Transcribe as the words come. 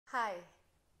Hi,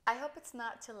 I hope it's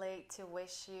not too late to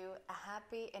wish you a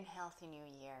happy and healthy new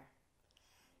year.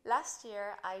 Last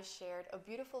year, I shared a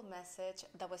beautiful message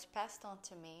that was passed on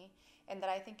to me and that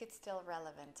I think it's still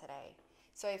relevant today.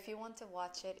 So if you want to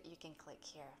watch it, you can click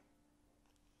here.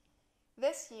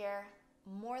 This year,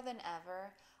 more than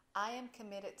ever, I am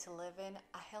committed to living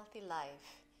a healthy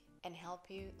life and help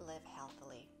you live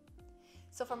healthily.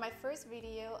 So for my first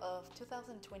video of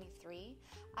 2023,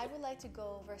 I would like to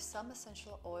go over some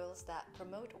essential oils that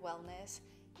promote wellness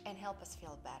and help us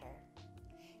feel better.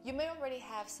 You may already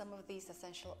have some of these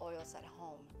essential oils at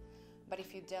home, but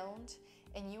if you don't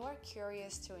and you are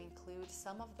curious to include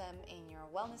some of them in your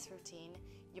wellness routine,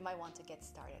 you might want to get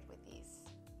started with these.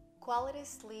 Quality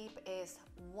sleep is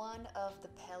one of the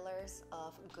pillars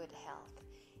of good health.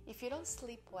 If you don't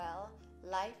sleep well,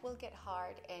 life will get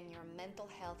hard and your mental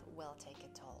health will take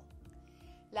a toll.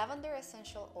 Lavender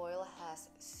essential oil has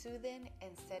soothing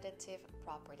and sedative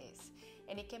properties,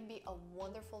 and it can be a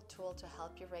wonderful tool to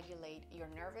help you regulate your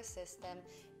nervous system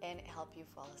and help you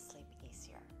fall asleep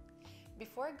easier.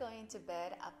 Before going to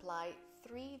bed, apply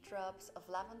 3 drops of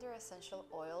lavender essential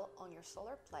oil on your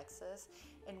solar plexus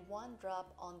and 1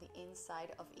 drop on the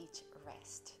inside of each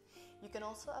wrist. You can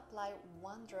also apply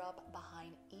 1 drop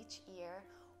behind each ear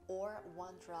or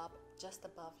 1 drop just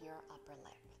above your upper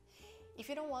lip. If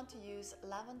you don't want to use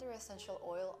lavender essential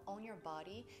oil on your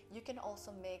body, you can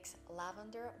also mix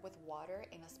lavender with water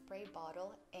in a spray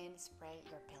bottle and spray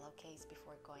your pillowcase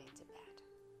before going to bed.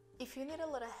 If you need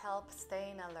a little help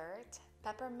staying alert,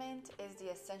 peppermint is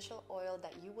the essential oil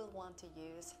that you will want to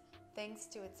use thanks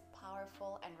to its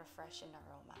powerful and refreshing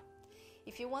aroma.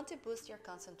 If you want to boost your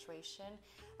concentration,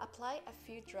 apply a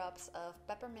few drops of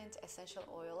peppermint essential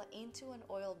oil into an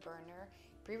oil burner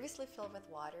previously filled with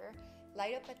water,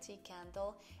 light up a tea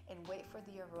candle, and wait for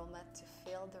the aroma to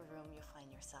fill the room you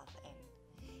find yourself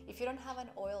in. If you don't have an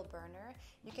oil burner,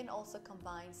 you can also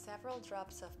combine several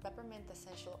drops of peppermint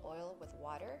essential oil with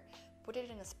water, put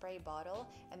it in a spray bottle,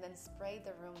 and then spray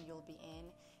the room you'll be in,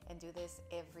 and do this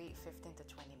every 15 to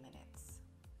 20 minutes.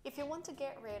 If you want to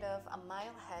get rid of a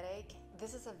mild headache,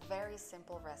 this is a very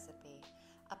simple recipe.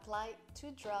 Apply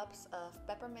 2 drops of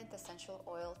peppermint essential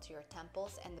oil to your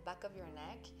temples and the back of your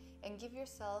neck and give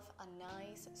yourself a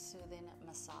nice soothing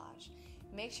massage.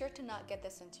 Make sure to not get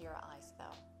this into your eyes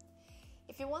though.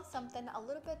 If you want something a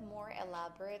little bit more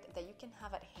elaborate that you can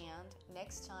have at hand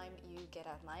next time you get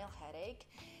a mild headache,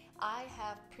 I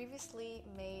have previously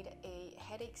made a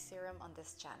headache serum on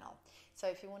this channel. So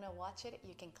if you want to watch it,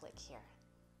 you can click here.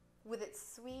 With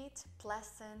its sweet,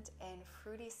 pleasant, and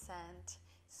fruity scent,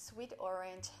 sweet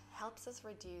orange helps us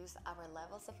reduce our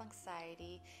levels of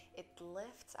anxiety, it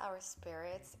lifts our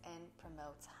spirits, and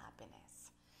promotes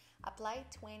happiness. Apply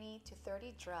 20 to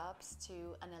 30 drops to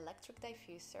an electric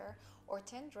diffuser or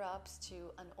 10 drops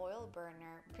to an oil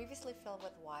burner previously filled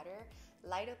with water,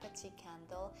 light up a tea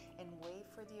candle, and wait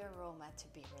for the aroma to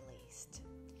be released.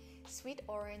 Sweet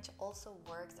orange also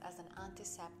works as an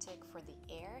antiseptic for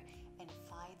the air and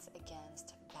fights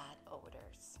against bad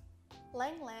odors.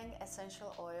 Ylang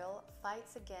essential oil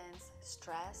fights against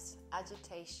stress,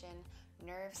 agitation,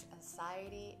 nerves,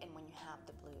 anxiety, and when you have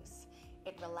the blues.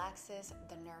 It relaxes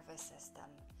the nervous system.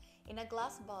 In a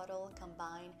glass bottle,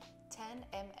 combine 10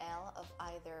 ml of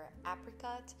either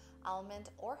apricot, almond,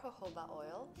 or jojoba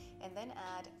oil, and then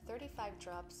add 35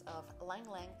 drops of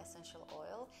Ylang essential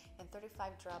oil and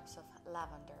 35 drops of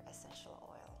lavender essential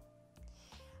oil.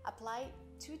 Apply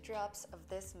 2 drops of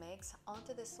this mix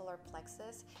onto the solar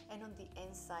plexus and on the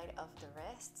inside of the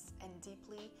wrists and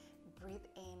deeply breathe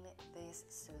in this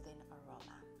soothing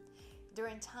aroma.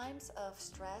 During times of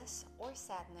stress or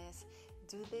sadness,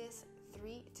 do this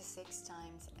 3 to 6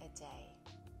 times a day.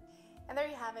 And there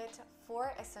you have it,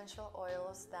 4 essential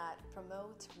oils that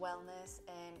promote wellness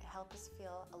and help us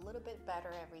feel a little bit better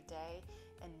every day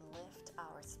and lift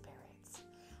our spirits.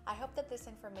 I hope that this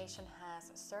information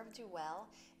has served you well,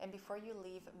 and before you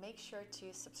leave, make sure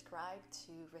to subscribe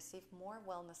to receive more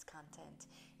wellness content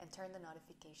and turn the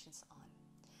notifications on.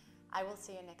 I will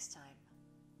see you next time.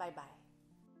 Bye-bye.